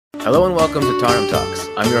Hello and welcome to Tarim Talks.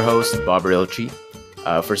 I'm your host, Bob Rilchi.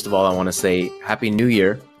 First of all, I want to say Happy New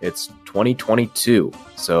Year. It's 2022,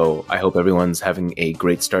 so I hope everyone's having a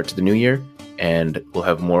great start to the new year, and we'll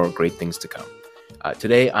have more great things to come.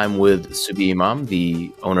 Today, I'm with Subi Imam,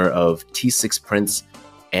 the owner of T6 Prints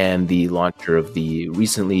and the launcher of the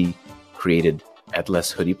recently created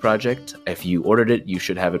Atlas hoodie project. If you ordered it, you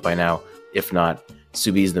should have it by now. If not,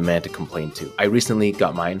 Subi is the man to complain to. I recently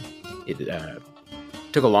got mine. It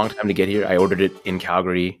took a long time to get here. I ordered it in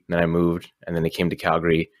Calgary, then I moved, and then it came to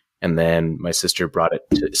Calgary, and then my sister brought it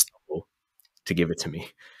to Istanbul to give it to me.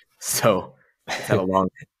 So it's had a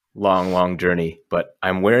long journey, but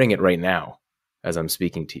I'm wearing it right now as I'm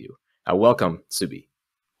speaking to you. Welcome, Subi.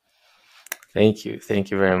 Thank you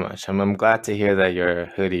very much. I'm glad to hear that your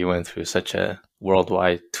hoodie went through such a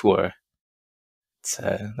worldwide tour.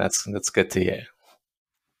 That's good to hear.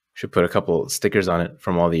 Should put a couple stickers on it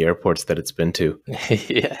from all the airports that it's been to.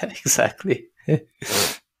 Yeah, exactly.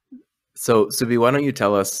 So, Subi, why don't you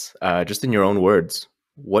tell us, just in your own words,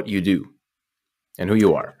 what you do and who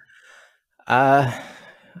you are? I'm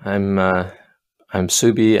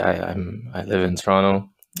Subi. I live in Toronto.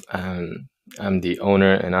 I'm the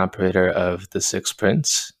owner and operator of the Six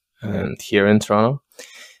Prints here in Toronto.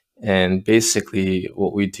 And basically,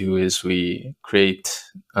 what we do is we create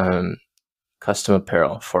custom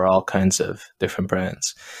apparel for all kinds of different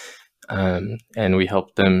brands. And we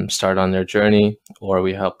help them start on their journey, or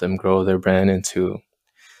we help them grow their brand into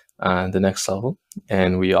the next level.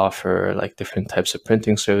 And we offer like different types of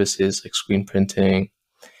printing services, like screen printing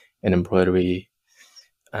and embroidery,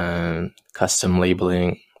 custom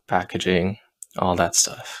labeling, packaging, all that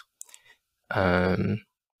stuff.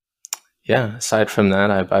 Aside from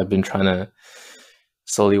that, I've been trying to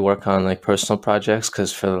slowly work on like personal projects,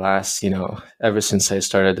 because for the last, ever since I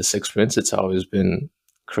started the Six Prints, it's always been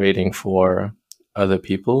creating for other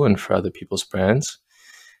people and for other people's brands.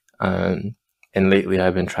 And lately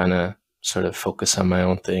I've been trying to sort of focus on my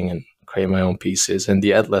own thing and create my own pieces. And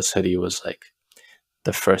the Atlas hoodie was like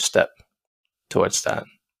the first step towards that.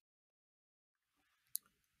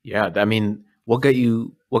 Yeah, I mean, what got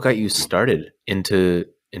you started into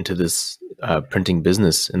this printing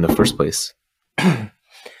business in the first place?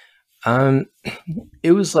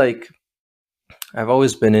 It was like, I've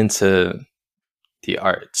always been into the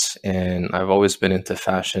arts, and I've always been into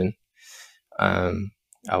fashion. I've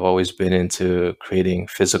always been into creating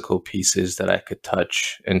physical pieces that I could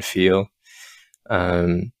touch and feel.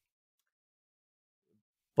 But,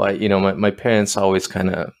 my parents always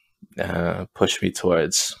kind of pushed me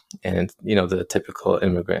towards, and, the typical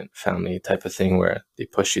immigrant family type of thing where they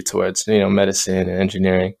push you towards, medicine and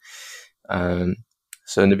engineering.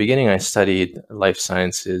 So in the beginning, I studied life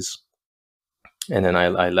sciences, and then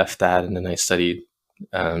I left that, and then I studied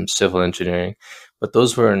civil engineering. But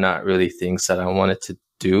those were not really things that I wanted to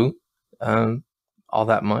do all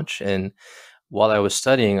that much. And while I was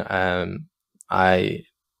studying, I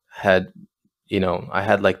had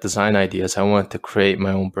like design ideas. I wanted to create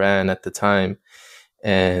my own brand at the time,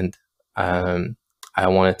 and I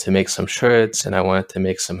wanted to make some shirts, and I wanted to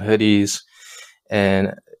make some hoodies,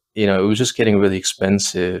 and it was just getting really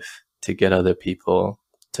expensive to get other people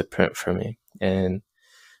to print for me. And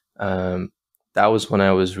that was when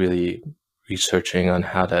I was really researching on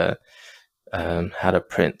how to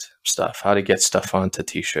print stuff, how to get stuff onto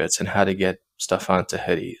t-shirts, and how to get stuff onto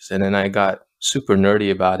hoodies. And then I got super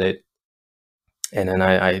nerdy about it. And then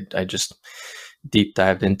I just deep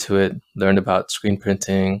dived into it, learned about screen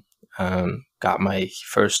printing, got my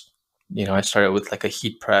first, I started with like a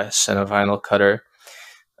heat press and a vinyl cutter.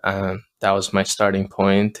 That was my starting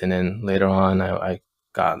point. And then later on, I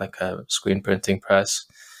got like a screen printing press.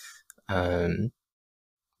 It's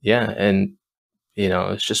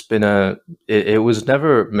just been it was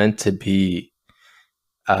never meant to be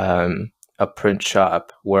a print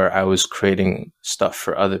shop where I was creating stuff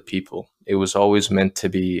for other people. It was always meant to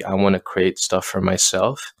be, I want to create stuff for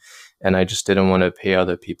myself, and I just didn't want to pay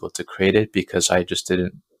other people to create it, because I just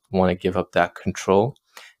didn't want to give up that control.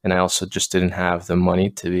 And I also just didn't have the money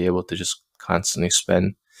to be able to just constantly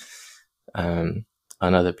spend on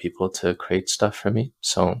other people to create stuff for me.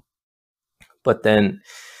 So, but then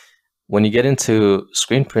when you get into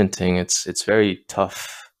screen printing, it's very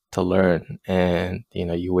tough to learn, and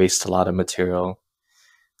you waste a lot of material.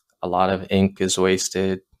 A lot of ink is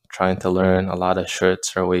wasted trying to learn. A lot of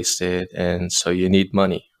shirts are wasted, and so you need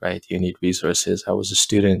money, right? You need resources. I was a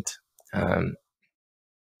student. I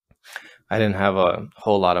didn't have a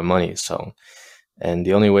whole lot of money, and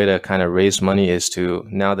the only way to kind of raise money is to,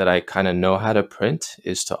 now that I kind of know how to print,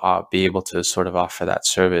 is to be able to sort of offer that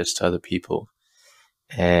service to other people.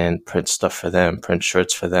 and print stuff for them, print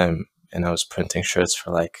shirts for them. And I was printing shirts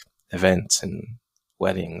for like events and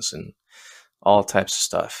weddings and all types of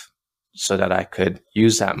stuff so that I could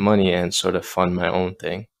use that money and sort of fund my own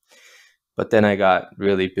thing. But then I got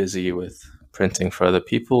really busy with printing for other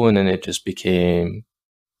people, and then it just became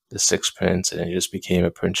the six prints, and it just became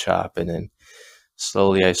a print shop. And then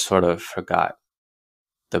slowly I sort of forgot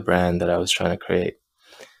the brand that I was trying to create.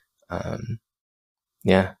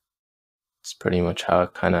 Yeah, it's pretty much how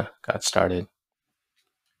it kind of got started.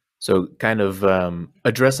 So kind of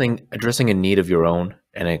addressing a need of your own,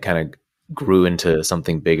 and it kind of grew into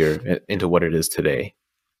something bigger, into what it is today.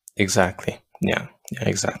 Exactly. Yeah,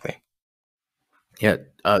 exactly. Yeah.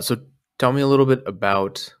 So tell me a little bit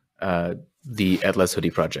about the Atlas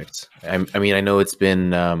hoodie project. I mean, I know it's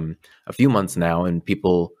been a few months now, and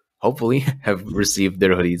people hopefully have received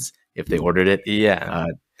their hoodies if they ordered it. Yeah.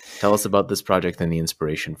 Tell us about this project and the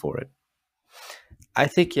inspiration for it. I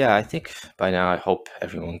think by now, I hope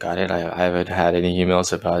everyone got it. I haven't had any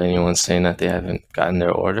emails about anyone saying that they haven't gotten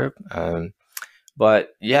their order. But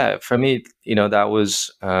yeah, for me, that was,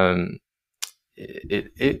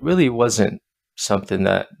 it really wasn't something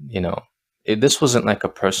that, this wasn't like a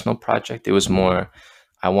personal project. It was more,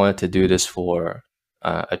 I wanted to do this for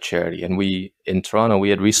a charity. And in Toronto, we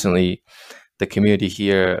had recently, the community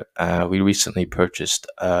here, we recently purchased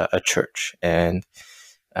a church, and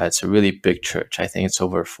it's a really big church. I think it's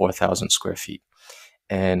over 4,000 square feet.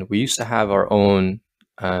 And we used to have our own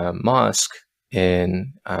mosque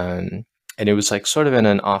and it was like sort of in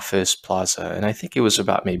an office plaza. And I think it was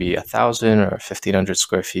about maybe 1,000 or 1,500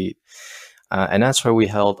 square feet. And that's where we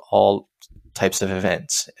held all types of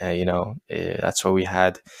events. That's where we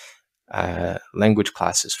had language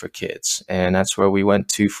classes for kids. And that's where we went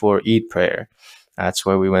to for Eid prayer. That's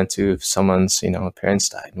where we went to if someone's, parents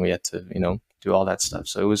died, and we had to, do all that stuff.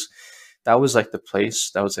 So that was like the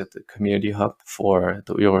place, that was like the community hub for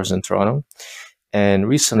the Uyghurs in Toronto. And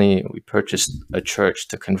recently we purchased a church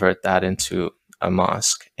to convert that into a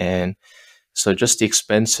mosque. And so just the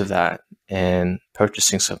expense of that and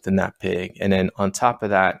purchasing something that big. And then on top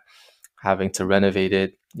of that, having to renovate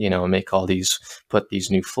it, put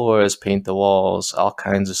these new floors, paint the walls, all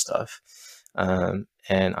kinds of stuff.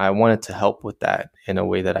 And I wanted to help with that in a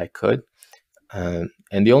way that I could.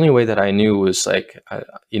 And the only way that I knew was like,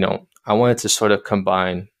 I wanted to sort of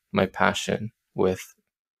combine my passion with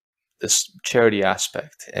this charity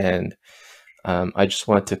aspect. And I just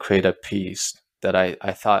wanted to create a piece that I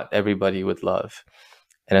thought everybody would love.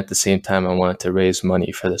 And at the same time, I wanted to raise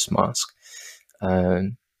money for this mosque.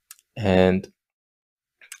 And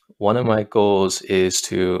one of my goals is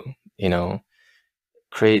to,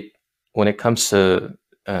 create, when it comes to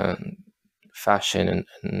fashion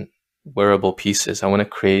and wearable pieces, I want to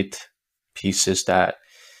create pieces that,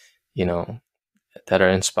 that are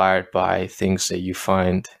inspired by things that you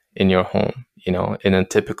find in your home, in a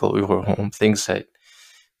typical Uyghur home, things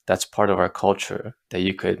that's part of our culture that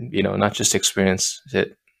you could, not just experience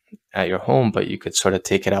it at your home, but you could sort of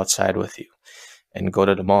take it outside with you and go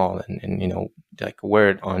to the mall and like wear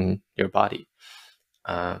it on your body.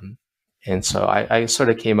 And so I sort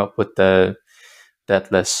of came up with the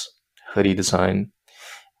Atlas hoodie design.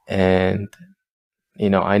 And,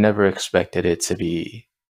 I never expected it to be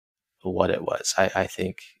what it was. I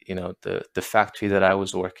think, the factory that I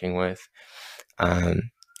was working with,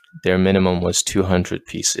 their minimum was 200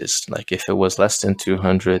 pieces. Like if it was less than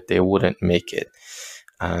 200, they wouldn't make it.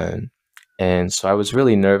 And so I was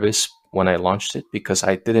really nervous when I launched it because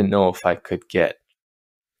I didn't know if I could get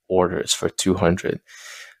orders for 200.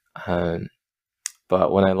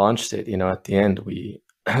 But when I launched it, at the end, we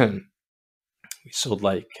sold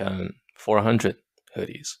like 400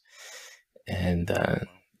 hoodies, and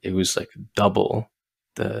it was like double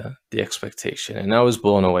the expectation, and I was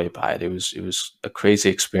blown away by it. It was a crazy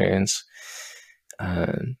experience.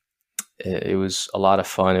 It was a lot of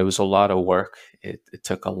fun. It was a lot of work. It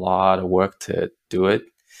took a lot of work to do it,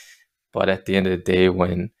 but at the end of the day,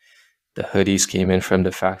 when the hoodies came in from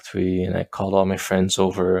the factory, and I called all my friends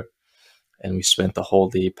over, and we spent the whole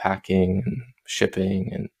day packing and shipping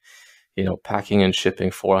and packing and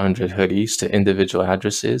shipping 400 hoodies to individual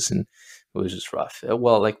addresses, and it was just rough.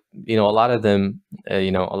 Well, like, a lot of them,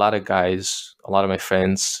 a lot of guys, a lot of my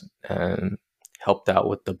friends helped out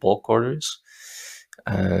with the bulk orders.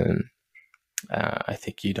 I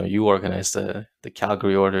think, you organized the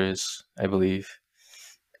Calgary orders, I believe.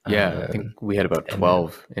 Yeah, I think we had about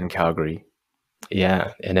 12 in Calgary.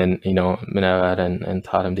 Yeah, and then, Minawar and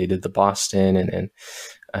Tarim, they did the Boston, and then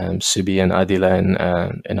Subi and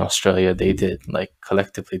Adila in Australia, they did like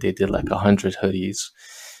collectively, they did like 100 hoodies.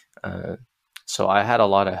 So I had a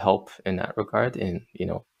lot of help in that regard, in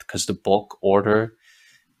because the bulk order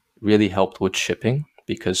really helped with shipping,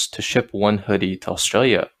 because to ship one hoodie to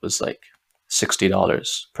Australia was like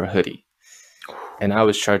 $60 per hoodie, and I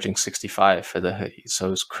was charging 65 for the hoodie. So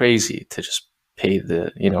it was crazy to just pay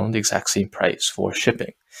the exact same price for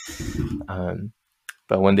shipping.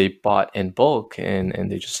 But when they bought in bulk and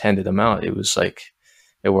they just handed them out, it was like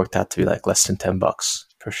it worked out to be like less than $10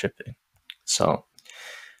 per shipping. So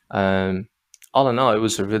all in all, it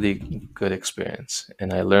was a really good experience,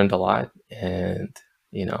 and I learned a lot, and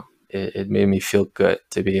it made me feel good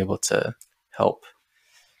to be able to help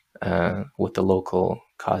with the local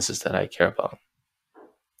causes that I care about.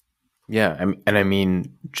 Yeah, and I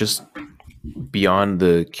mean, just beyond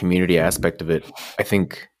the community aspect of it, I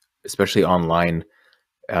think, especially online,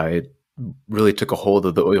 it really took a hold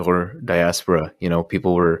of the Uyghur diaspora.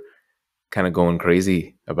 People were kind of going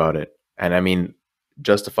crazy about it, and I mean,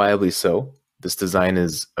 justifiably so. This design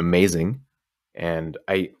is amazing, and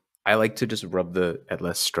I like to just rub the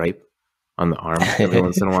Atlas stripe on the arm every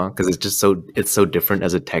once in a while, because it's so different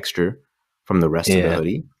as a texture from the rest of the Yeah,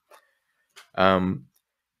 hoodie. that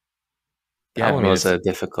Yeah, I one mean, was it's a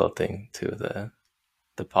difficult thing too. The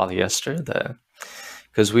polyester,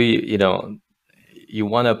 because you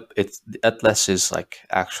want to, it's Atlas is like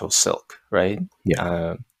actual silk, right?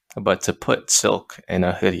 yeah, But to put silk in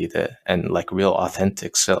a hoodie and like real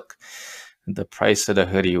authentic silk, the price of the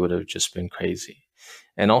hoodie would have just been crazy.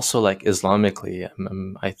 And also, like, Islamically,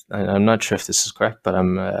 I'm not sure if this is correct, but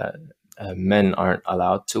men aren't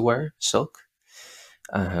allowed to wear silk.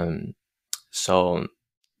 Um, so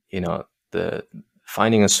the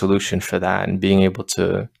finding a solution for that and being able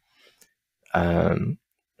to um,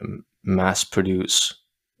 mass produce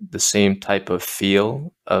the same type of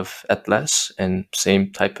feel of Atlas and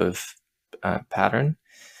same type of pattern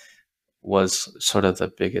was sort of the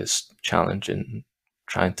biggest challenge in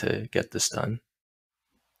trying to get this done.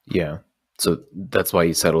 yeah. So that's why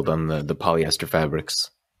you settled on the polyester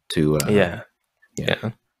fabrics to Yeah.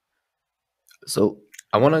 yeah. So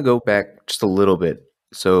I want to go back just a little bit.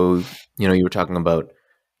 So, you were talking about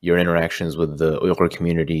your interactions with the Uyghur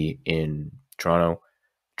community in Toronto,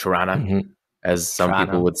 Tirana, Mm-hmm. as some people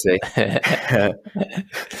Toronto. would say.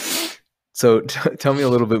 So tell me a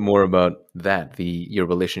little bit more about that, your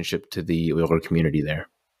relationship to the Uyghur community there.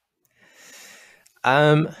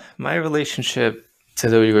 My relationship to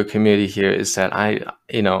the Uyghur community here is that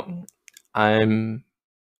I'm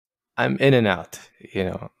I'm in and out.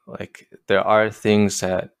 Like, there are things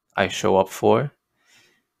that I show up for,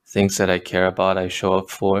 things that I care about, I show up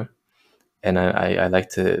for, and I like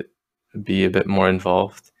to be a bit more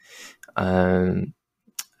involved. Um,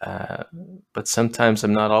 uh, but sometimes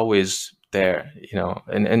I'm not always there,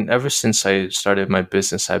 and ever since I started my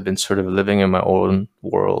business, I've been sort of living in my own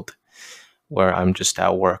world where I'm just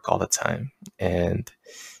at work all the time. And,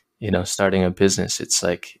 starting a business, it's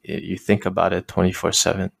like you think about it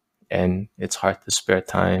 24/7, and it's hard to spare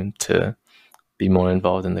time to be more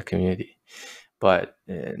involved in the community. But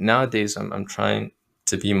nowadays, I'm trying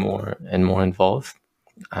to be more and more involved.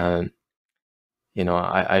 Um,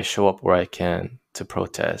 I show up where I can to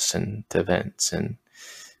protests and to events, and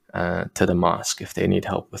to the mosque if they need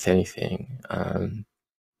help with anything.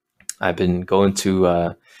 I've been going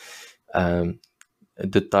to um,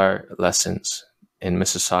 Dutar lessons in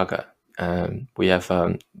Mississauga. We have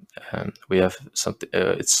something.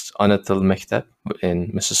 It's Anatul Mekteb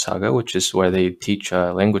in Mississauga, which is where they teach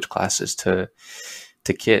language classes to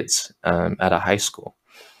kids at a high school.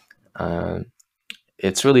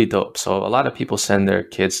 It's really dope. So a lot of people send their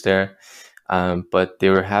kids there, but they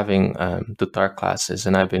were having Dutar classes,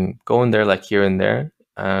 and I've been going there like here and there.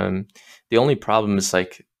 The only problem is,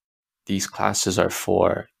 like, these classes are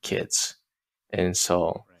for kids, and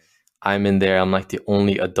so I'm in there. I'm like the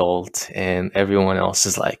only adult, and everyone else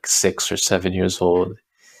is like 6 or 7 years old,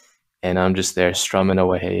 and I'm just there strumming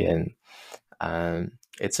away, and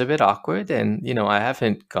it's a bit awkward. And I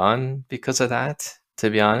haven't gone because of that, to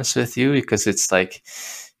be honest with you, because it's like,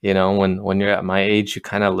 when you're at my age, you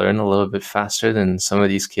kind of learn a little bit faster than some of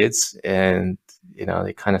these kids, and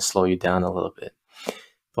they kind of slow you down a little bit.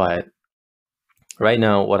 But right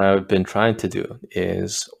now, what I've been trying to do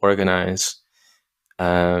is organize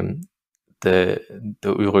um, the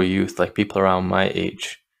Uyghur youth, like people around my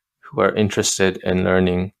age, who are interested in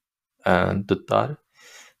learning Duttar,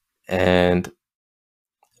 and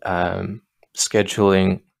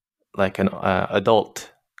scheduling like an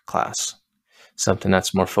adult class, something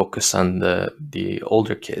that's more focused on the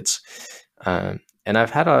older kids. And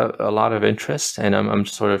I've had a lot of interest, and I'm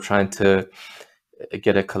sort of trying to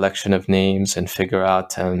get a collection of names and figure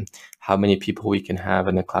out how many people we can have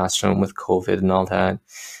in the classroom with COVID and all that,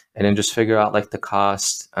 and then just figure out like the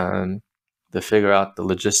cost, to figure out the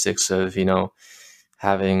logistics of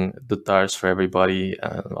having dutars for everybody.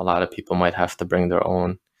 A lot of people might have to bring their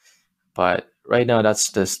own, but right now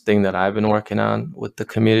that's this thing that I've been working on with the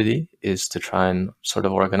community, is to try and sort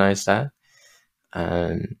of organize that.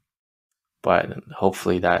 And but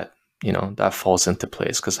hopefully that that falls into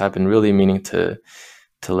place, because I've been really meaning to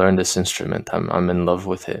learn this instrument. I'm in love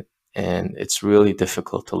with it, and it's really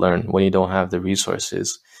difficult to learn when you don't have the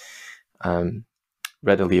resources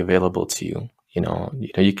readily available to you.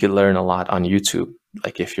 You could learn a lot on YouTube.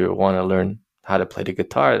 Like if you want to learn how to play the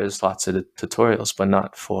guitar, there's lots of tutorials, but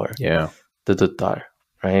not for the dutar,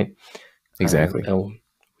 right? Exactly. And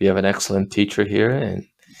we have an excellent teacher here, and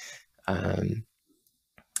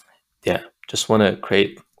just want to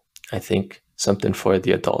create, I think, something for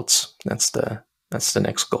the adults. That's the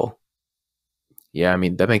next goal. Yeah, I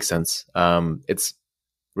mean, that makes sense. It's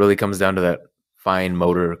really comes down to that fine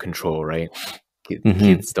motor control, right?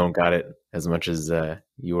 Kids don't got it as much as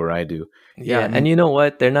you or I do. Yeah, I mean, and you know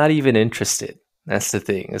what? They're not even interested. That's the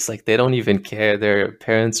thing. It's like they don't even care. Their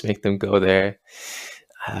parents make them go there,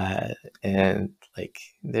 and like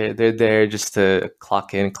they're there just to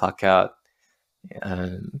clock in, clock out.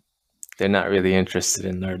 They're not really interested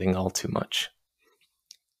in learning all too much.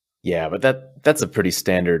 Yeah, but that's a pretty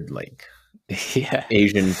standard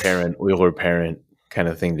Asian parent, Uyghur parent kind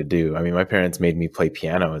of thing to do. I mean, my parents made me play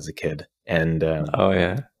piano as a kid, and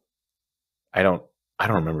I don't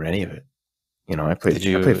remember any of it. I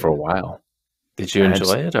played for a while. Did you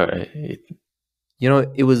enjoy it, or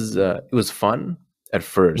it was fun at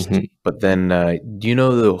first, but then do you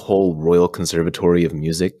know the whole Royal Conservatory of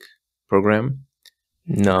Music program?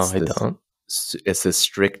 No, I don't. It's this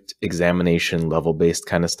strict examination level based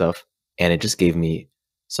kind of stuff, and it just gave me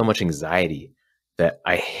so much anxiety that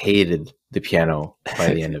I hated the piano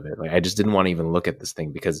by the end of it. Like I just didn't want to even look at this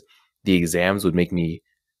thing because the exams would make me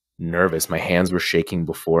nervous. My hands were shaking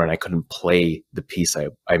before, and I couldn't play the piece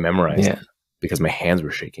I memorized because my hands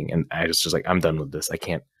were shaking. And I was just like, I'm done with this. I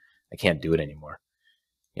can't do it anymore.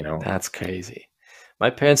 That's crazy. My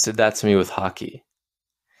parents did that to me with hockey.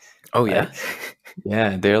 Oh yeah.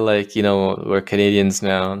 Yeah, they're like, we're Canadians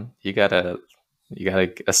now. You gotta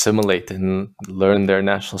assimilate and learn their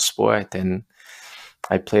national sport. And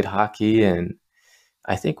I played hockey, and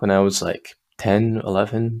I think when I was like 10,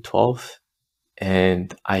 11, 12,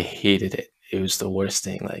 and I hated it. It was the worst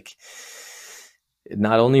thing. Like,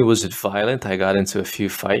 not only was it violent, I got into a few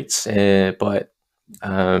fights, but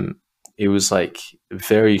it was like a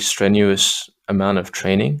very strenuous amount of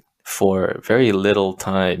training for very little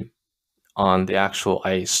time on the actual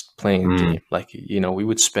ice playing a game. Like, we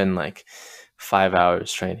would spend like 5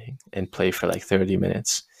 hours training and play for like 30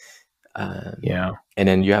 minutes. And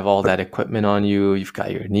then you have all that equipment on you. You've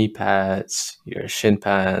got your knee pads, your shin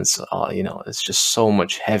pads, it's just so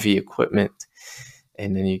much heavy equipment.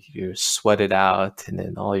 And then you're sweated out, and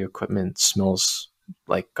then all your equipment smells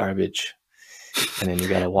like garbage. And then you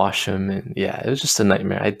got to wash them. And it was just a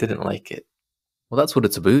nightmare. I didn't like it. Well, that's what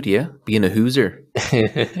it's about, yeah? Being a Hoosier.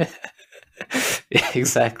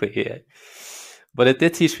 Exactly, yeah. But it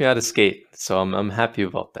did teach me how to skate, so I'm happy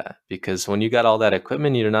about that, because when you got all that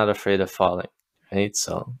equipment, you're not afraid of falling, right?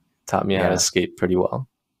 So it taught me how to skate pretty well.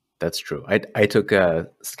 That's true. I took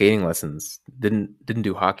skating lessons. Didn't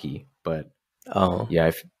do hockey, but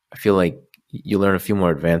I feel like you learn a few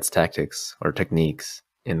more advanced tactics or techniques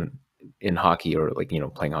in hockey, or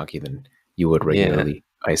playing hockey, than you would regularly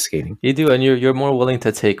ice skating. You do, and you're more willing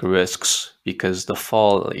to take risks because the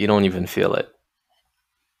fall, you don't even feel it.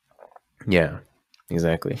 Yeah,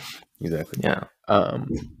 exactly. Yeah.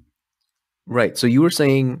 Right. So you were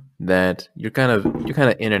saying that you're kind of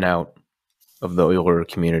in and out of the Uyghur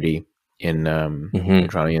community in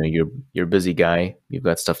Toronto. You're a busy guy. You've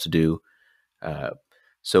got stuff to do.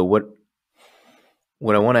 So what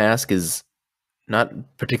I want to ask is not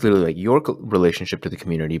particularly like your relationship to the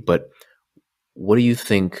community, but what do you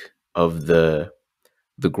think of the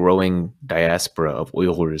growing diaspora of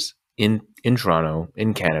Uyghurs in Toronto,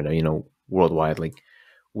 in Canada, worldwide? Like,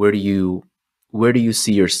 where do you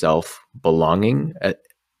see yourself belonging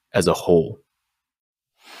as a whole?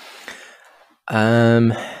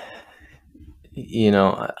 I'm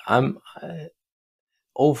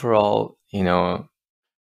overall,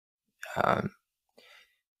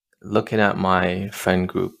 looking at my friend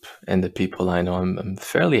group and the people I know, I'm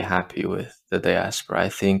fairly happy with the diaspora. I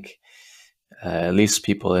think at least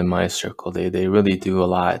people in my circle, they really do a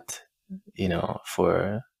lot,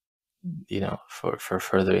 for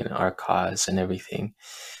furthering our cause and everything.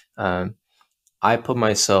 I put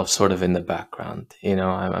myself sort of in the background.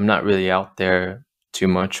 I'm not really out there too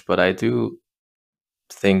much, but I do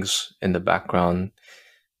things in the background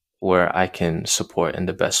where I can support in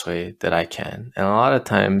the best way that I can. And a lot of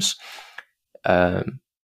times, um,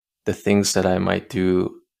 the things that I might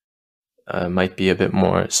do might be a bit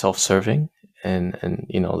more self-serving, and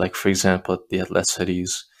like for example, the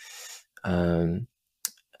Athletics. Um,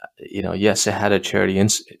 yes, it had a charity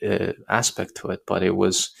aspect to it, but it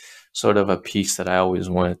was sort of a piece that I always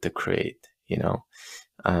wanted to create.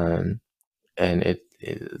 Um, and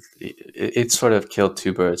it sort of killed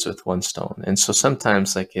two birds with one stone. And so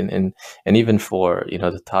sometimes, like and even for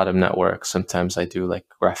the Tarim network, sometimes I do like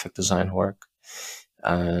graphic design work.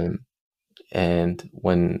 Um, and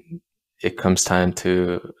when it comes time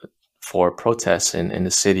for protests in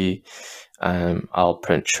the city, I'll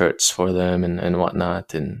print shirts for them and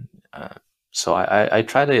whatnot. And so I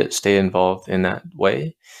try to stay involved in that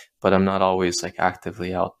way, but I'm not always like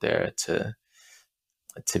actively out there to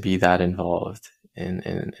be that involved in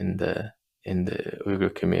the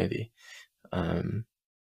Uyghur community. Um,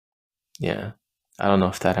 yeah, I don't know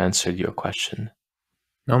if that answered your question.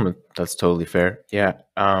 No, that's totally fair. Yeah.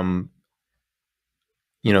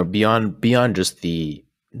 Beyond just the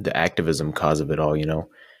activism cause of it all,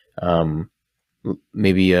 um,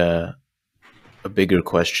 maybe a bigger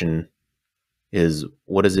question is,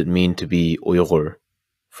 what does it mean to be Uyghur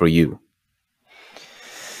for you?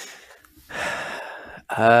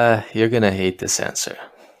 You're gonna hate this answer.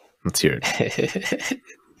 Let's hear it.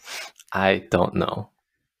 I don't know.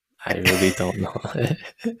 I really don't know.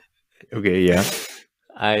 Okay, yeah.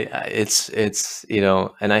 It's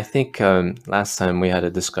and I think last time we had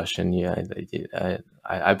a discussion. Yeah,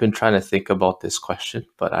 I've been trying to think about this question,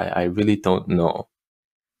 but I really don't know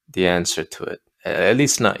the answer to it. At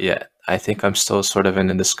least not yet. I think I'm still sort of in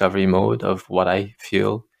the discovery mode of what I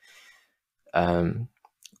feel, um,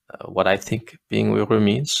 what I think being Uyghur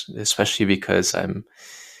means, especially because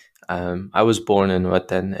I was born in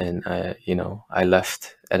Watan, and I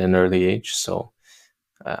left at an early age. So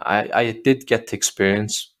I did get to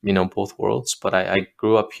experience both worlds, but I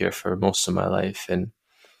grew up here for most of my life, and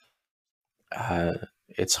uh,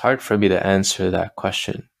 it's hard for me to answer that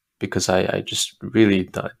question because I just really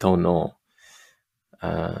don't know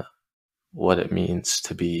uh, what it means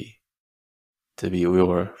to be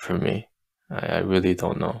Uyghur for me. I really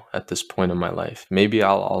don't know at this point in my life. Maybe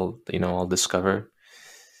I'll discover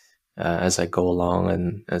as I go along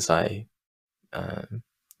and as I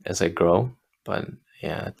grow. But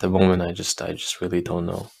yeah, at the moment, I just really don't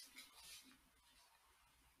know.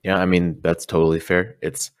 Yeah, I mean, that's totally fair.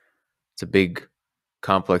 It's a big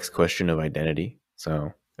complex question of identity.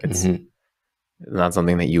 So it's Hmm. not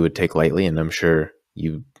something that you would take lightly, and I'm sure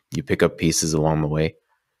you pick up pieces along the way.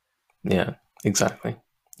 Yeah, exactly.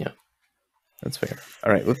 Yeah. That's fair.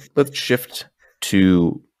 All right, let's shift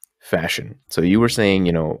to fashion. So you were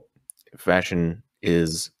saying, fashion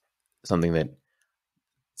is something that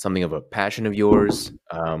something of a passion of yours.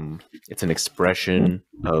 It's an expression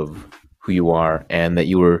of who you are, and that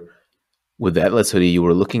you were with the Atlas hoodie. You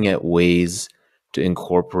were looking at ways to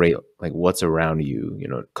incorporate like what's around you,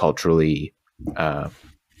 culturally, uh,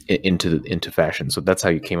 into fashion. So that's how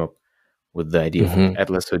you came up with the idea for the Hmm.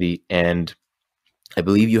 Atlas hoodie. And I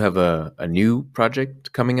believe you have a new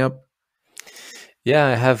project coming up.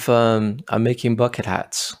 Yeah, I'm making bucket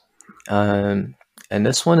hats. Um, and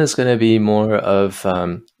this one is going to be more of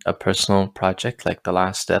a personal project. Like the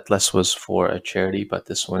last Atlas was for a charity, but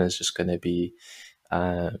this one is just going to be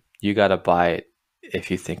you got to buy it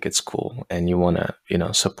if you think it's cool and you want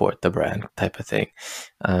to, support the brand type of thing.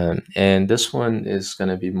 And this one is going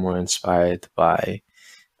to be more inspired by,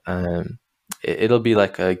 um, it'll be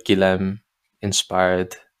like a Gilem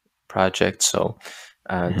inspired project. So,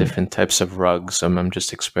 Mhm. different types of rugs. I'm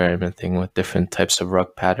just experimenting with different types of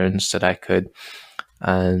rug patterns that I could,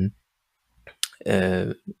 um,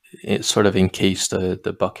 uh, sort of encase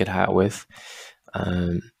the bucket hat with.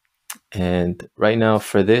 Um, and right now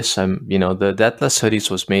for this, the Atlas hoodies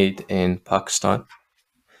was made in Pakistan,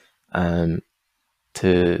 um,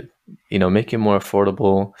 to, make it more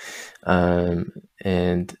affordable.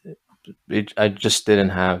 And I just didn't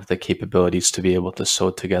have the capabilities to be able to sew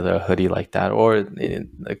together a hoodie like that, or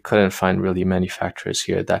I couldn't find really manufacturers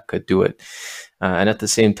here that could do it. And at the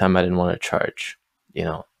same time, I didn't want to charge,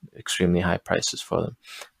 extremely high prices for them.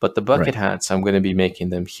 But the bucket Right. hats, I'm going to be making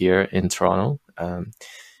them here in Toronto.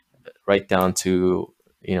 Right down to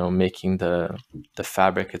making the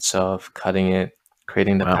fabric itself, cutting it,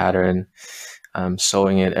 creating the Wow. pattern,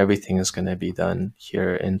 sewing it. Everything is going to be done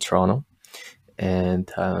here in Toronto,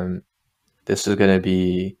 and this is going to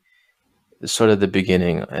be sort of the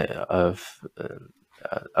beginning of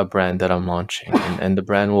a brand that I'm launching, and the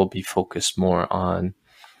brand will be focused more on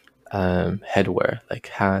headwear, like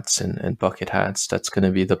hats and bucket hats. That's going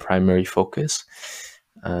to be the primary focus.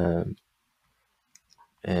 Um,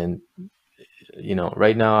 and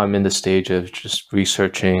right now I'm in the stage of just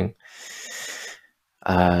researching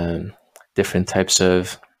um, different types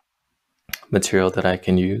of material that I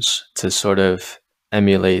can use to sort of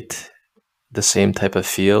emulate the same type of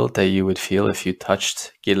feel that you would feel if you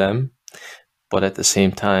touched Guilhem. But at the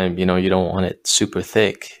same time, you don't want it super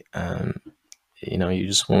thick. You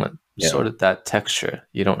just want Yeah. sort of that texture.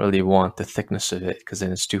 You don't really want the thickness of it because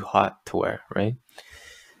then it's too hot to wear, right?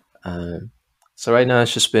 So right now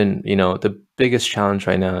it's just been, the biggest challenge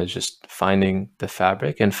right now is just finding the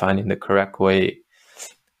fabric and finding the correct way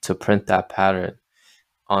to print that pattern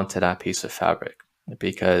onto that piece of fabric.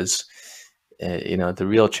 Because, the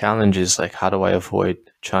real challenge is like, how do I avoid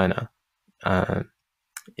China?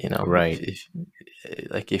 Right.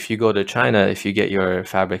 If you go to China, if you get your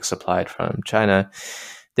fabric supplied from China,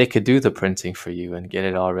 they could do the printing for you and get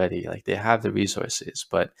it all ready. Like they have the resources,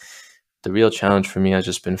 but the real challenge for me has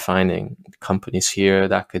just been finding companies here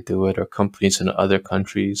that could do it, or companies in other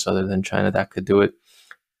countries other than China that could do it.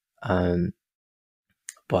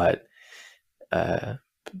 But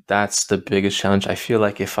that's the biggest challenge. I feel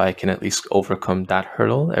like if I can at least overcome that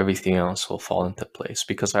hurdle, everything else will fall into place,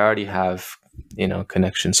 because I already have,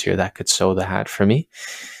 connections here that could sew the hat for me.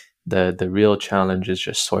 The real challenge is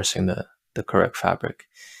just sourcing the correct fabric.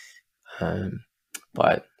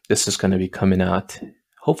 But this is going to be coming out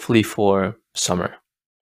hopefully for summer.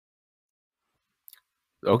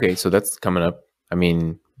 Okay, so that's coming up. I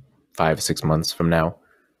mean, 5-6 months from now.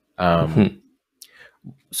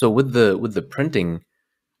 So with the printing,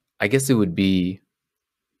 I guess it would be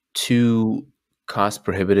too cost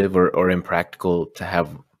prohibitive or impractical to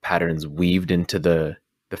have patterns weaved into the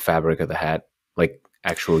fabric of the hat, like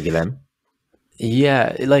actual Guilhem.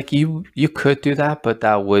 Yeah, like you could do that, but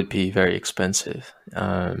that would be very expensive.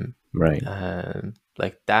 Right.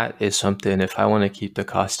 Like that is something, if I want to keep the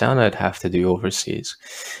cost down, I'd have to do overseas.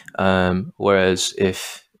 Whereas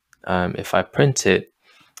if I print it,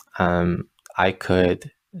 I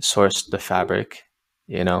could source the fabric,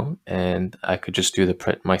 and I could just do the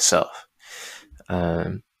print myself.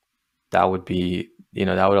 That would be,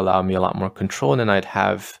 that would allow me a lot more control, and then I'd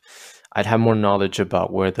have more knowledge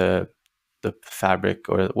about where the fabric,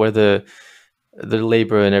 or where the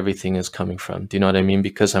labor and everything is coming from. Do you know what I mean?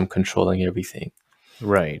 Because I'm controlling everything.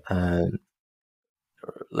 Right.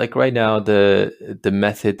 Like right now, the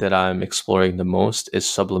method that I'm exploring the most is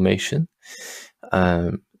sublimation.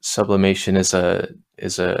 Sublimation is a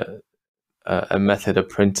method of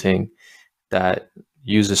printing that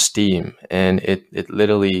uses steam, and it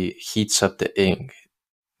literally heats up the ink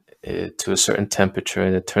to a certain temperature,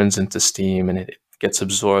 and it turns into steam, and it gets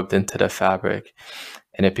absorbed into the fabric,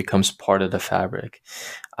 and it becomes part of the fabric.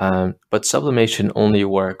 But sublimation only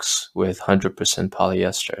works with 100%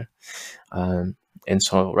 polyester. And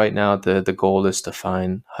so right now the goal is to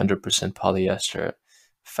find 100% polyester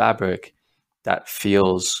fabric that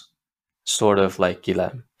feels sort of like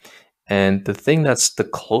Guilhem. And the thing that's the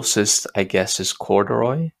closest, I guess, is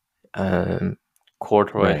corduroy.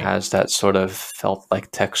 Corduroy Right. has that sort of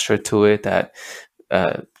felt-like texture to it that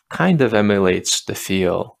kind of emulates the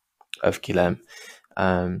feel of Guilhem.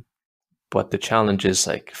 But the challenge is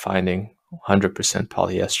like finding 100%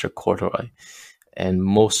 polyester corduroy. And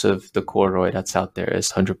most of the corduroy that's out there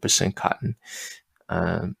is 100% cotton.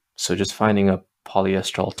 So just finding a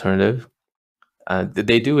polyester alternative.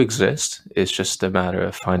 They do exist. It's just a matter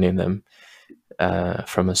of finding them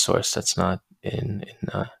from a source that's not in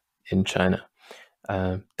China.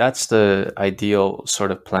 That's the ideal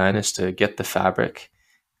sort of plan, is to get the fabric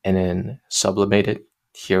and then sublimate it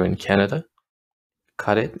here in Canada,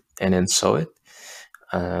 cut it, and then sew it.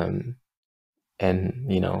 And,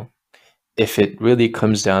 if it really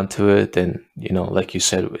comes down to it, then, like you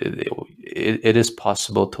said, it is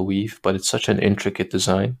possible to weave, but it's such an intricate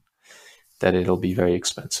design that it'll be very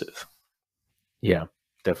expensive. Yeah,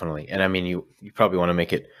 definitely. And I mean, you probably want to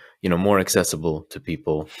make it, more accessible to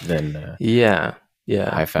people than Yeah.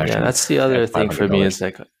 high fashion. Yeah, that's the other at thing for me, $500. is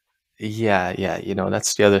like,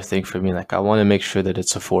 that's the other thing for me. Like, I want to make sure that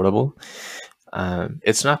it's affordable.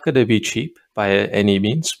 It's not going to be cheap by any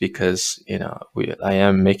means, because, I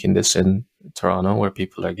am making this in Toronto, where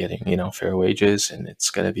people are getting, fair wages, and it's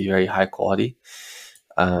going to be very high quality.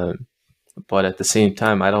 But at the same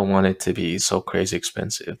time, I don't want it to be so crazy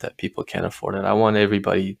expensive that people can't afford it. I want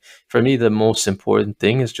everybody, for me, the most important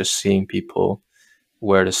thing is just seeing people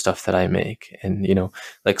wear the stuff that I make. And,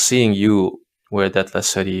 like seeing you wear that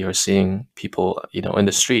less hoodie, or seeing people, in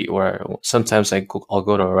the street, where sometimes I'll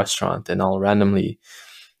go to a restaurant and I'll randomly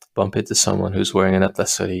bump into someone who's wearing an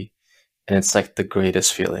Atlas hoodie, and it's like the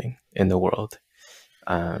greatest feeling in the world.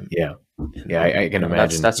 Yeah. Yeah, I can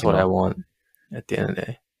imagine, That's what I want at the end of the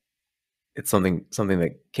day. it's something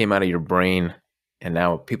that came out of your brain, and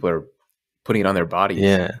now people are putting it on their bodies.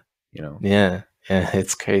 Yeah. Yeah.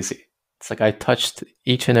 It's crazy. It's like I touched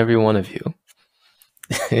each and every one of you.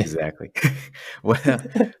 Exactly. Well,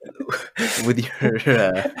 with your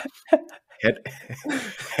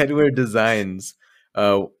headwear designs,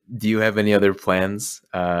 do you have any other plans,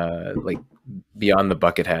 like beyond the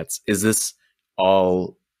bucket hats? Is this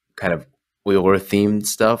all kind of Uyghur themed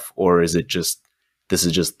stuff, or is it just this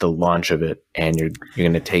is just the launch of it, and you're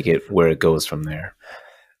going to take it where it goes from there?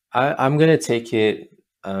 I'm gonna take it.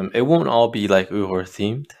 It won't all be like Uyghur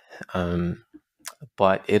themed,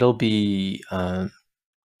 but it'll be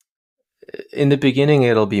in the beginning.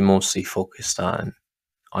 It'll be mostly focused on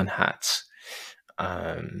hats,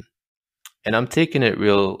 and I'm taking it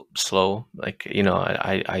real slow. Like,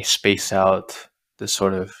 I space out the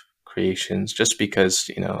sort of creations, just because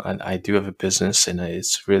I do have a business, and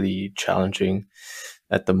it's really challenging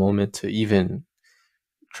at the moment to even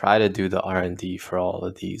try to do the R&D for all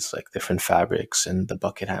of these like different fabrics and the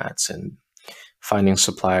bucket hats, and finding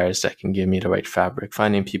suppliers that can give me the right fabric,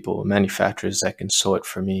 finding manufacturers that can sew it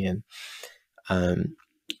for me. And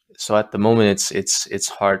so at the moment, it's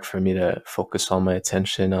hard for me to focus all my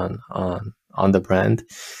attention on the brand.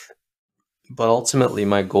 But ultimately,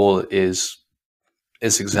 my goal is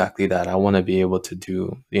exactly that. I want to be able to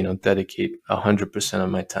dedicate 100% of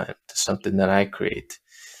my time to something that I create,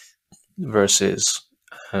 versus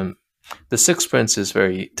the six prints is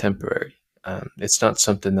very temporary. It's not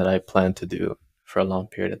something that I plan to do for a long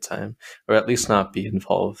period of time, or at least not be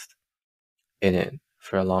involved in it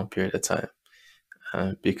for a long period of time.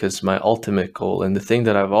 Because my ultimate goal, and the thing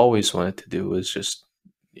that I've always wanted to do, is just,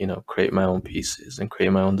 create my own pieces and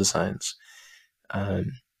create my own designs.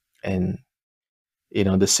 And,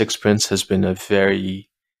 the six prints has been a very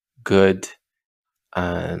good,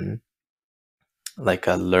 like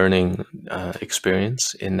a learning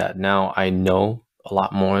experience, in that now I know a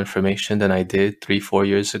lot more information than I did 3-4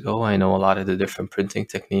 years ago. I know a lot of the different printing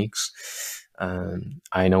techniques.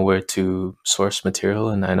 I know where to source material,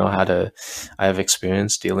 and I have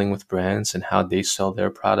experience dealing with brands and how they sell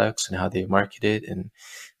their products and how they market it. And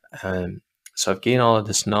so I've gained all of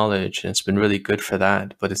this knowledge, and it's been really good for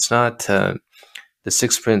that. But it's not, the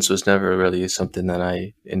six prints was never really something that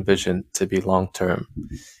I envisioned to be long-term.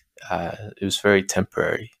 It was very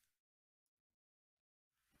temporary.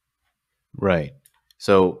 Right.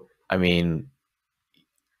 So, I mean,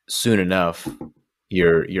 soon enough,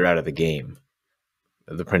 you're out of the game,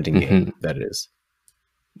 the printing game, that is.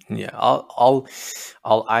 Yeah, I'll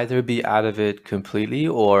either be out of it completely,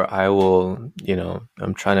 or I will,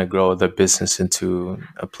 I'm trying to grow the business into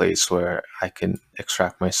a place where I can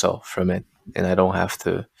extract myself from it, and I don't have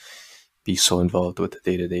to be so involved with the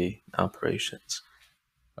day-to-day operations.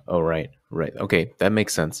 Oh, right. Okay, that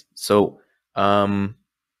makes sense. So, then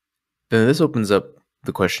this opens up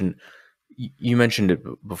the question. You mentioned it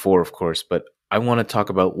before, of course, but I want to talk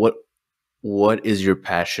about what is your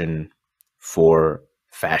passion for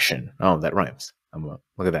fashion? Oh, that rhymes. Look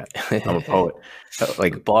at that. I'm a poet.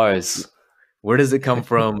 Like Bars. Where does it come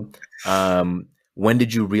from? When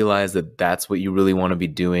did you realize that that's what you really want to be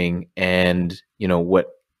doing? And what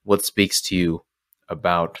speaks to you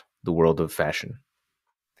about the world of fashion?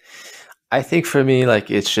 I think for me, like,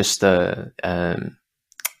 it's just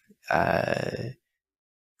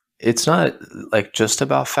it's not like just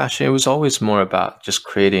about fashion. It was always more about just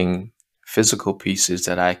creating physical pieces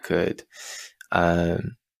that I could,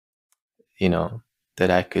 um,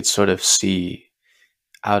 that I could sort of see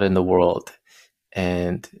out in the world,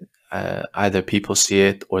 and either people see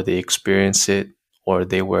it, or they experience it, or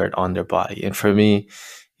they wear it on their body. And for me,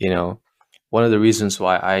 one of the reasons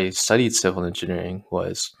why I studied civil engineering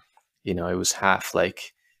was, it was half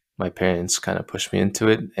like my parents kind of pushed me into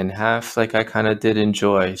it, and half like I kind of did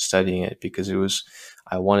enjoy studying it, because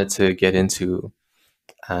I wanted to get into,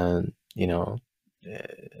 um, you know,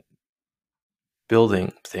 uh,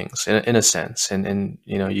 building things in a sense. And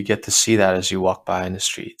you get to see that as you walk by in the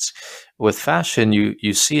streets. With fashion,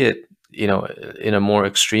 you see it, in a more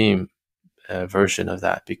extreme version of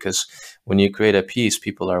that, because when you create a piece,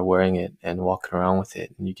 people are wearing it and walking around with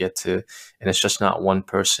it, and and it's just not one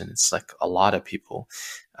person, it's like a lot of people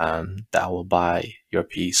that will buy your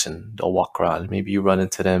piece, and they'll walk around, maybe you run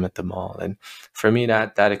into them at the mall. And for me,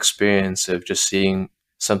 that experience of just seeing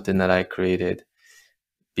something that I created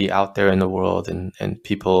be out there in the world, and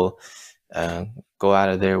people uh, go out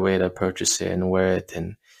of their way to purchase it and wear it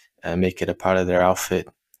and make it a part of their outfit.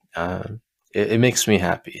 Um, it makes me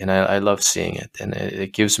happy, and I love seeing it, and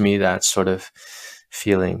it gives me that sort of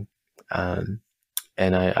feeling. Um,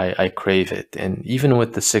 and I crave it. And even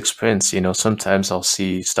with the six prints, sometimes I'll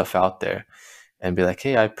see stuff out there and be like,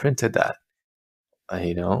 hey, I printed that,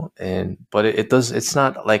 but it's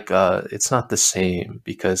not like, it's not the same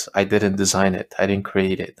because I didn't design it. I didn't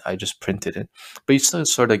create it. I just printed it. But you still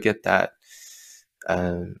sort of get that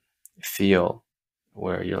um, feel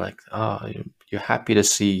where you're like, oh, you're happy to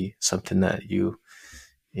see something that you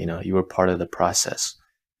were part of the process,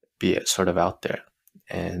 be it sort of out there.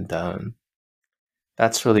 And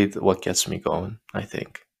that's really what gets me going, I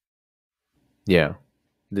think. Yeah.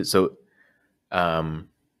 So, um,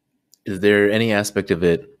 is there any aspect of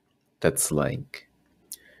it that's like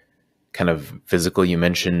kind of physical? You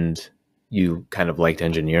mentioned you kind of liked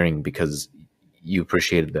engineering because you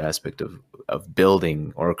appreciated the aspect of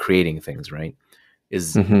building or creating things, right?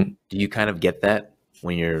 Hmm. Do you kind of get that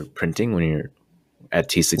when you're printing, when you're at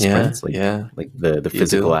T6 Yeah, prints, like yeah, the you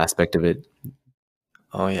physical do. aspect of it?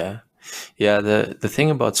 Oh yeah, yeah. The thing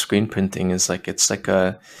about screen printing is like it's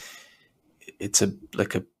a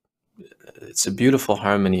like a it's a beautiful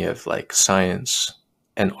harmony of like science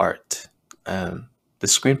and art. Um, the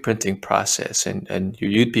screen printing process, and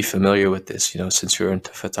you'd be familiar with this, since you're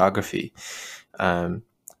into photography. Um,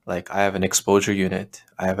 like I have an exposure unit,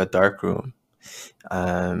 I have a dark room,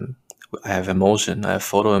 um, I have emulsion, I have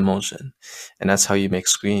photo emulsion, and that's how you make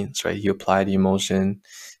screens, right? You apply the emulsion.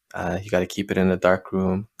 You got to keep it in a dark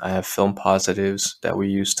room. I have film positives that we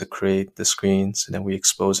use to create the screens, and then we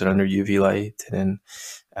expose it under UV light, and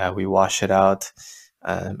then we wash it out,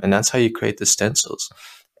 and that's how you create the stencils.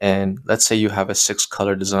 And let's say you have a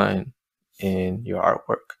 6-color design in your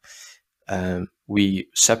artwork. We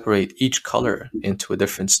separate each color into a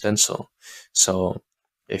different stencil. So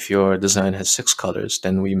if your design has 6 colors,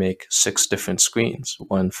 then we make 6 different screens,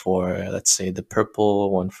 one for, let's say, the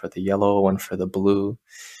purple, one for the yellow, one for the blue.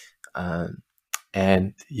 Um,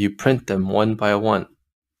 and you print them one by one.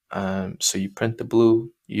 So you print the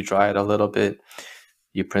blue, you dry it a little bit,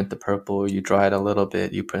 you print the purple, you dry it a little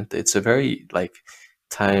bit, you print it. It's a very like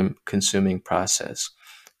time consuming process,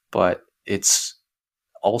 but it's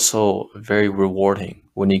also very rewarding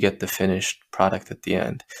when you get the finished product at the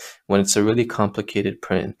end. When it's a really complicated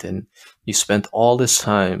print and you spent all this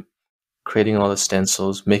time creating all the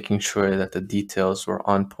stencils, making sure that the details were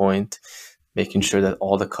on point, making sure that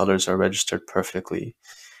all the colors are registered perfectly.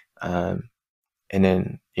 Um, and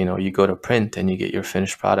then you go to print and you get your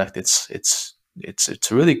finished product. It's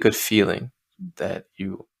a really good feeling that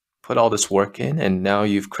you put all this work in and now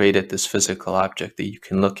you've created this physical object that you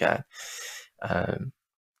can look at. um,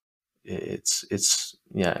 it's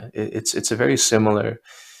a very similar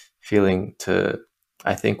feeling to,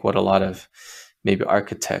 I think, what a lot of maybe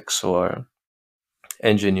architects or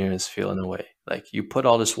engineers feel in a way. Like you put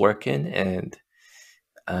all this work in and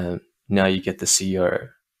now you get to see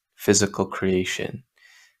your physical creation,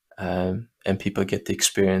 and people get to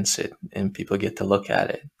experience it and people get to look at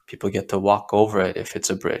it. People get to walk over it if it's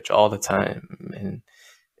a bridge all the time, and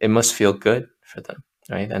it must feel good for them,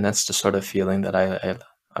 right? And that's the sort of feeling that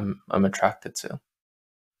I'm attracted to.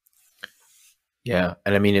 Yeah,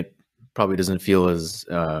 and I mean, it probably doesn't feel as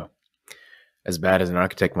bad as an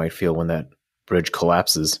architect might feel when that bridge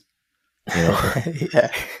collapses, you know.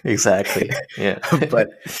 Yeah, exactly. Yeah. But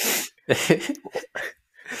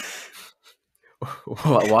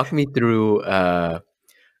walk me through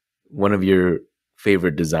one of your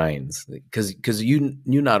favorite designs, because you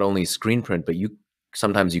not only screen print, but you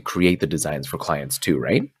sometimes you create the designs for clients too,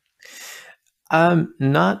 right?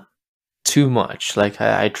 Not too much. Like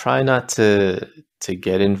I try not to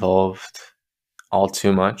get involved all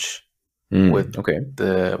too much with Okay.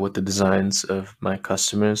 the designs of my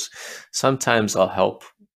customers. Sometimes I'll help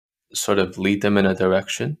sort of lead them in a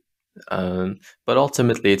direction, but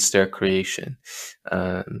ultimately it's their creation.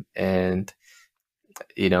 And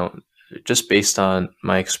you know, just based on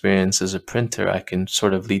my experience as a printer, I can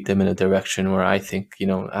sort of lead them in a direction where I think,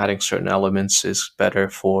 adding certain elements is better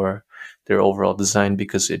for their overall design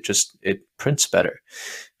because it prints better.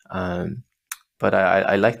 Um, but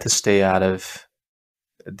I like to stay out of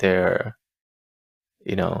their,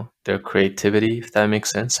 their creativity, if that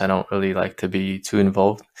makes sense. I don't really like to be too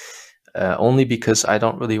involved, only because I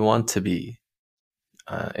don't really want to be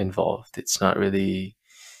involved. It's not really,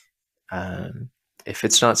 um, if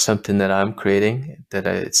it's not something that I'm creating,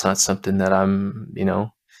 it's not something that uh,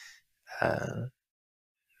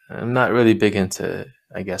 I'm not really big into,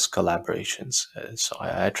 I guess, collaborations. So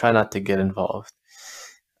I try not to get involved,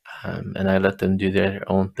 and I let them do their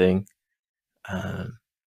own thing. Um,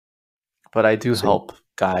 but I do So, help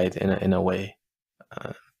guide in a way.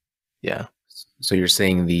 Uh, yeah. so you're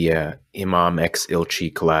saying the Imam X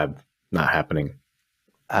Ilchi collab not happening?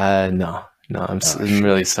 No, no. Oh I'm shit!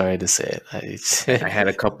 really sorry to say it. I had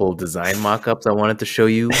a couple design mock-ups I wanted to show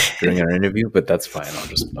you during our interview, but that's fine.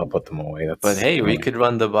 I'll put them away. But That's hey, we annoying. could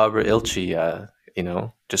run the Barbara Ilchi.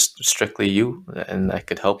 Just strictly you, and I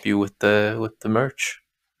could help you with the merch.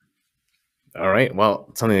 All right.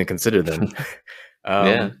 Well, something to consider then.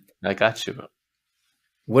 Yeah, Um, I got you.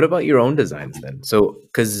 what about your own designs then? So,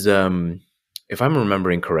 because if I'm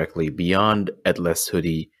remembering correctly, beyond Atlas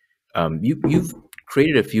hoodie, you've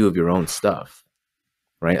created a few of your own stuff,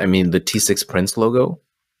 right? I mean, the T6 Prince logo,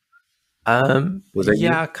 was that you?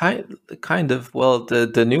 Yeah, kind of. Well,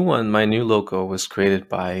 the new one, my new logo, was created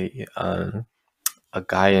by a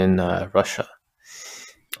guy in Russia.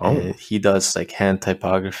 Oh, He does like hand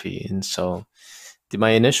typography, and so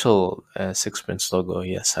my initial Six Prince logo,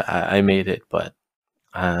 yes, I made it, but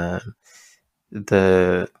um,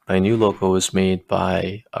 the my new logo was made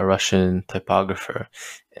by a Russian typographer,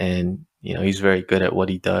 and he's very good at what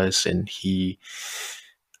he does, and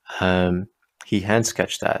um, he hand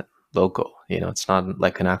sketched that logo. It's not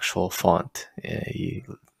like an actual font. He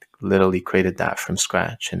literally created that from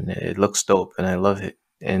scratch, and it looks dope, and I love it.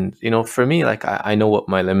 And for me, like I know what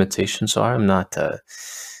my limitations are. I'm not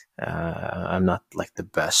like the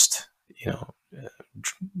best,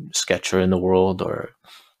 sketcher in the world or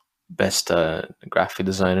best graphic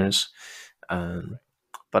designers. Um,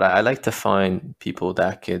 but I like to find people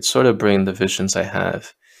that could sort of bring the visions I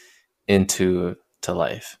have into to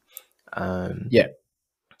life. Um, yeah.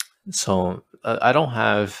 so I don't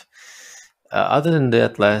have, other than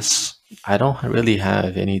that, less. I don't really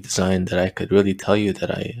have any design that I could really tell you that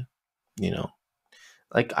you know,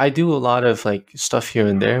 like I do a lot of like stuff here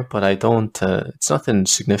and there, but I don't. It's nothing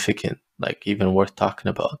significant, like even worth talking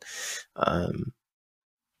about. Um,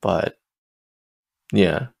 but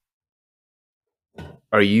yeah,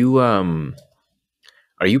 Are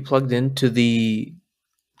you plugged into the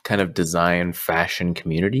kind of design fashion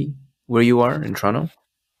community where you are in Toronto?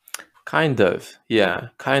 kind of. Yeah,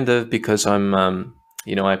 kind of because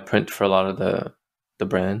I print for a lot of the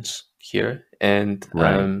brands here, and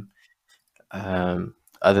Right.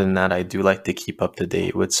 other than that, I do like to keep up to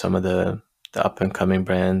date with some of the up and coming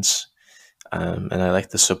brands, and I like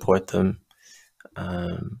to support them.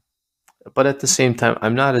 Um, but at the same time,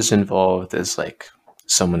 I'm not as involved as like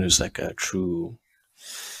someone who's like a true.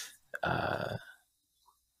 Uh,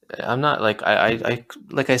 I'm not like I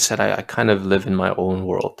like I said, I kind of live in my own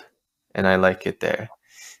world, and I like it there,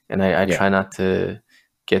 and I Yeah. try not to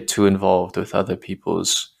get too involved with other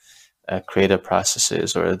people's creative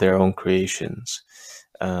processes or their own creations.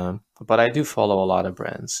 But I do follow a lot of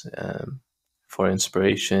brands for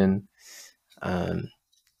inspiration, um,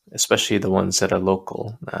 especially the ones that are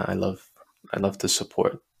local. I love to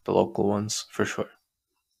support the local ones for sure.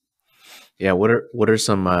 Yeah. What are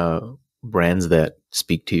some brands that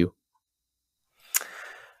speak to you?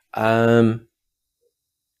 Um,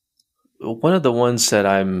 One of the ones that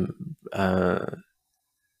I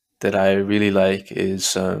really like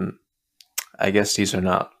is I guess these are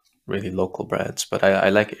not really local brands, but I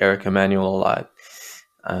like Eric Emanuel a lot.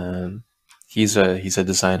 Um, he's a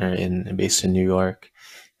designer based in New York,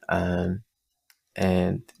 um,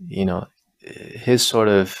 and his sort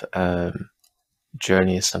of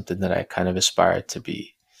journey is something that I kind of aspire to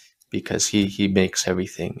be because he makes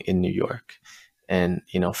everything in New York, and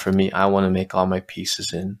for me, I want to make all my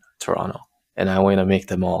pieces in Toronto, and I want to make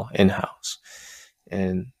them all in house,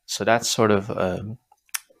 and so that's sort of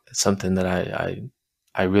something that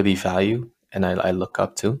I really value and I look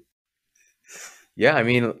up to. Yeah, I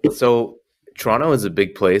mean, so Toronto is a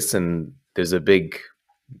big place and there's a big,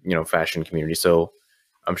 fashion community. So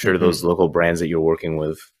I'm sure those Hmm. local brands that you're working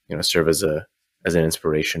with, serve as an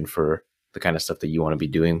inspiration for the kind of stuff that you want to be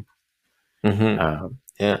doing. Hmm. Um,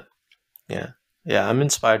 Yeah, yeah, yeah. I'm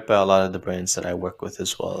inspired by a lot of the brands that I work with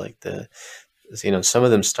as well. Like some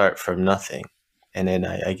of them start from nothing, and then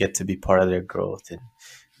I get to be part of their growth and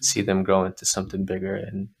see them grow into something bigger,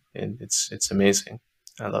 and it's amazing.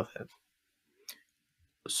 I love it.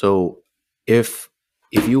 so if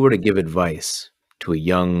you were to give advice to a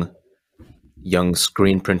young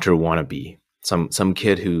screen printer wannabe, some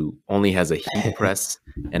kid who only has a heat press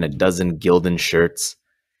and a dozen Gildan shirts,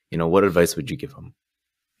 what advice would you give him?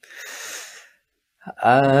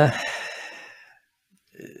 uh,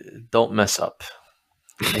 don't mess up.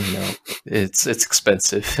 It's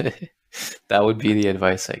expensive. That would be the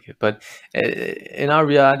advice I give. But in our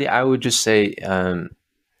reality, I would just say,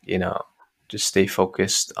 you know, just stay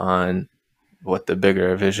focused on what the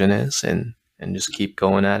bigger vision is, and just keep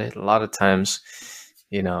going at it. A lot of times,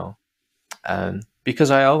 you know,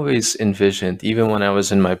 because I always envisioned, even when I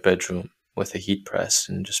was in my bedroom with a heat press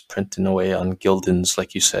and just printing away on Gildans,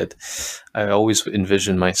 like you said, I always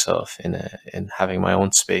envisioned myself in having my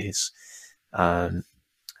own space, um,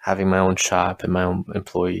 having my own shop and my own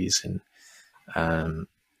employees, um,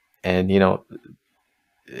 and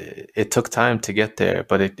it took time to get there,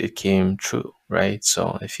 but it came true, right?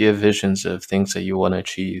 So if you have visions of things that you want to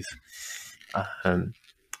achieve, um,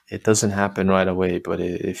 it doesn't happen right away, but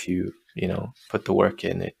if you put the work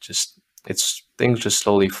in, it's things just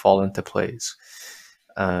slowly fall into place.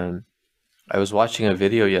 I was watching a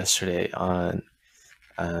video yesterday on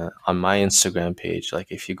my Instagram page.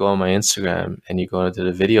 Like if you go on my Instagram and you go into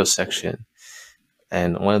the video section,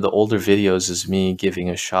 and one of the older videos is me giving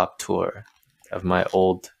a shop tour of my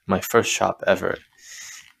first shop ever.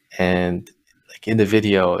 And like in the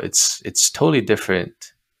video, it's totally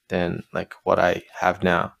different than like what I have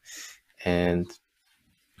now. And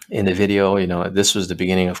in the video, this was the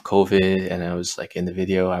beginning of COVID, and I was like, in the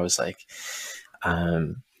video, I was like,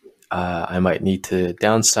 I might need to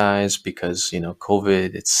downsize because,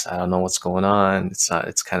 COVID, I don't know what's going on.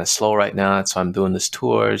 It's kind of slow right now. So I'm doing this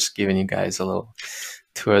tours, giving you guys a little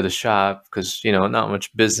tour of the shop because, not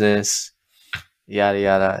much business, yada,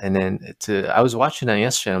 yada. And then I was watching that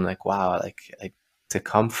yesterday. I'm like, wow, like to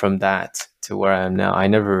come from that to where I am now, I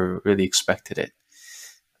never really expected it.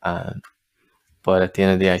 But at the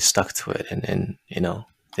end of the day, I stuck to it, and then,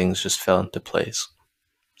 things just fell into place.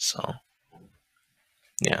 So,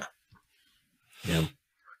 yeah. Yeah.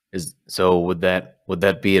 So would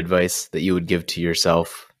that be advice that you would give to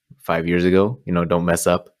yourself 5 years ago? Don't mess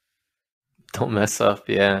up. Don't mess up.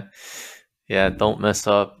 Yeah. Yeah. Don't mess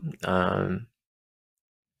up.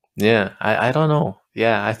 Yeah. I don't know.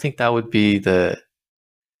 Yeah. I think that would be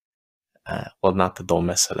well, not the don't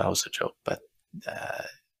mess up. That was a joke, but,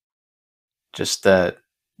 just that,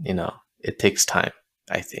 it takes time,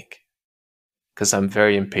 I think, because I'm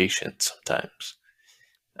very impatient sometimes.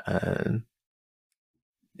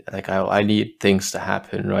 Like I need things to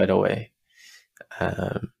happen right away.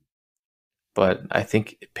 But I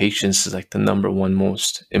think patience is like the number one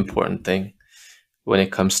most important thing when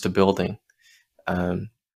it comes to building.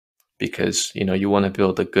 Because, you want to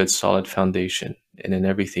build a good solid foundation, and then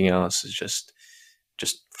everything else is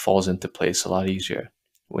just falls into place a lot easier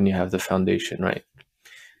when you have the foundation right.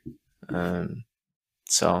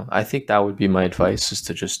 So I think that would be my advice, is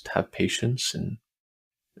to just have patience, and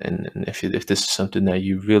if this is something that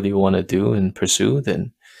you really want to do and pursue,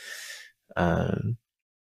 then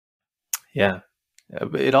yeah.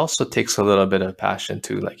 It also takes a little bit of passion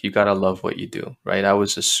too. Like you gotta love what you do, right? I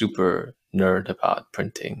was a super nerd about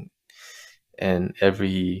printing, and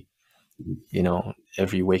every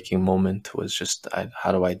waking moment was just,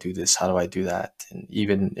 how do I do this? How do I do that? And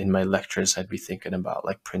even in my lectures, I'd be thinking about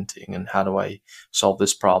like printing and how do I solve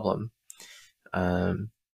this problem.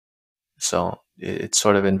 So it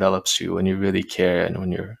sort of envelops you when you really care and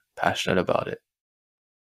when you're passionate about it.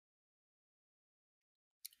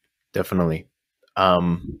 Definitely. I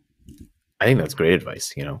think that's great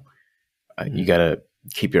advice. You gotta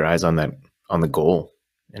keep your eyes on the goal,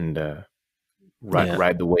 and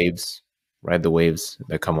ride the waves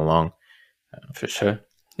that come along. For sure.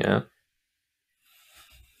 Yeah.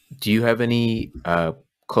 Do you have any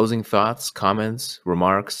closing thoughts, comments,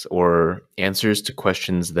 remarks, or answers to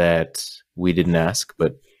questions that we didn't ask,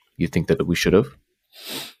 but you think that we should have?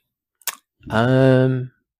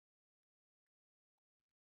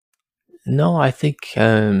 No, I think,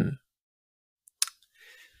 oh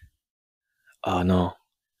no,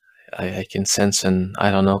 I can sense an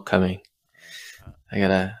I don't know coming. I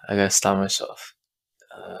gotta stop myself.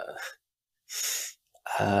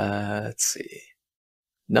 Let's see.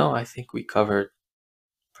 No, I think we covered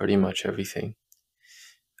pretty much everything.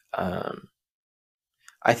 I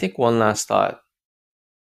think one last thought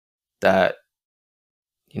that,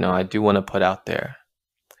 I do want to put out there,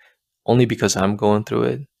 only because I'm going through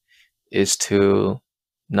it, is to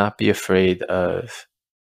not be afraid of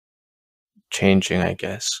changing, I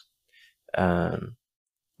guess.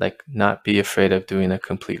 Like not be afraid of doing a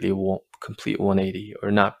complete 180,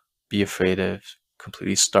 or not be afraid of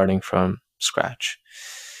completely starting from scratch.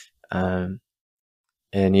 And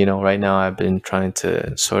right now I've been trying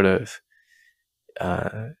to sort of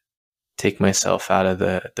take myself out of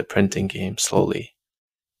the printing game slowly,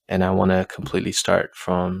 and I want to completely start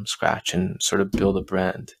from scratch and sort of build a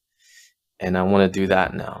brand. And I want to do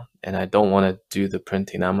that now, and I don't want to do the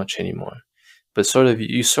printing that much anymore. But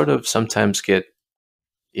you sometimes get,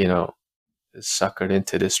 suckered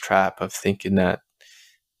into this trap of thinking that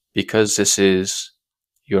because this is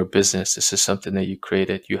your business. This is something that you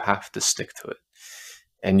created. You have to stick to it,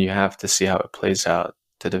 and you have to see how it plays out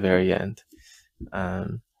to the very end.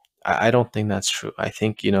 I don't think that's true. I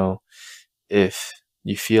think, if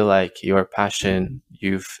you feel like your passion,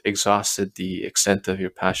 you've exhausted the extent of your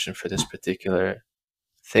passion for this particular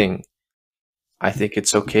thing, I think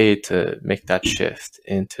it's okay to make that shift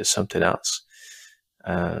into something else.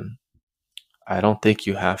 I don't think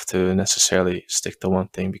you have to necessarily stick to one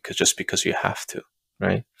thing because you have to,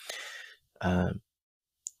 right?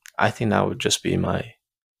 I think that would just be my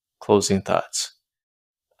closing thoughts,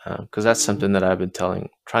 because that's something that I've been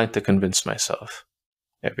trying to convince myself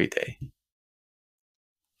every day.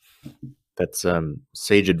 That's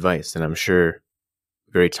sage advice, and I'm sure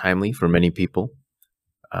very timely for many people.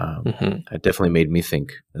 It definitely made me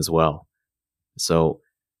think as well. So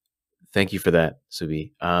thank you for that,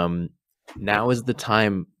 Subi. Now is the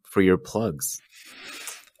time for your plugs.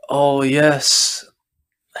 Oh, yes.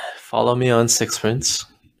 Follow me on Sixprints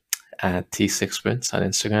at T6prints on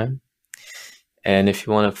Instagram. And if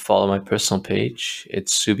you want to follow my personal page,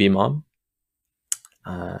 it's Subi Imam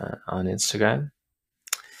on Instagram.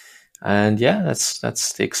 And yeah,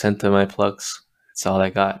 that's the extent of my plugs. That's all I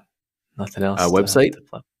got. Nothing else. Website? To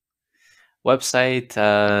plug. Website,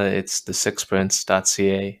 it's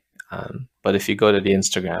thesixprints.ca. But if you go to the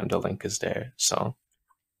Instagram, the link is there. So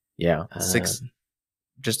yeah, 6.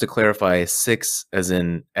 Just to clarify, 6 as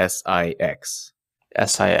in SIX.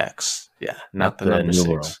 SIX, yeah, not the number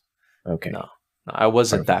numeral. 6. Okay. No, I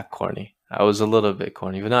wasn't that corny. I was a little bit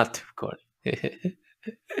corny, but not too corny.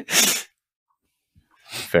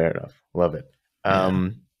 Fair enough. Love it.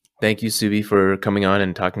 Thank you, Subi, for coming on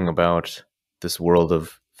and talking about this world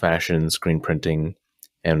of fashion, screen printing,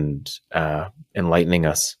 and enlightening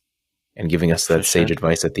us and giving us that sage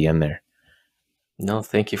advice at the end there. No,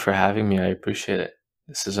 thank you for having me. I appreciate it.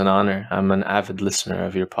 This is an honor. I'm an avid listener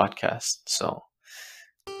of your podcast, so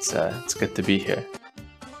it's good to be here.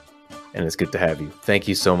 And it's good to have you. Thank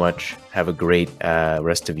you so much. Have a great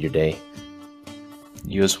rest of your day.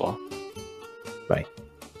 You as well. Bye.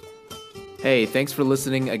 Hey, thanks for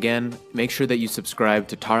listening again. Make sure that you subscribe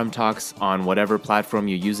to Tarim Talks on whatever platform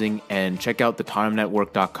you're using, and check out the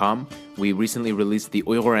tarimnetwork.com. We recently released the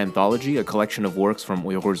Uyghur Anthology, a collection of works from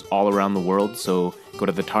Uyghurs all around the world. So go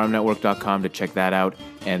to the tarimnetwork.com to check that out,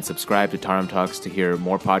 and subscribe to Tarim Talks to hear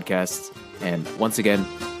more podcasts. And once again,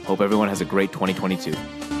 hope everyone has a great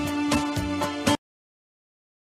 2022.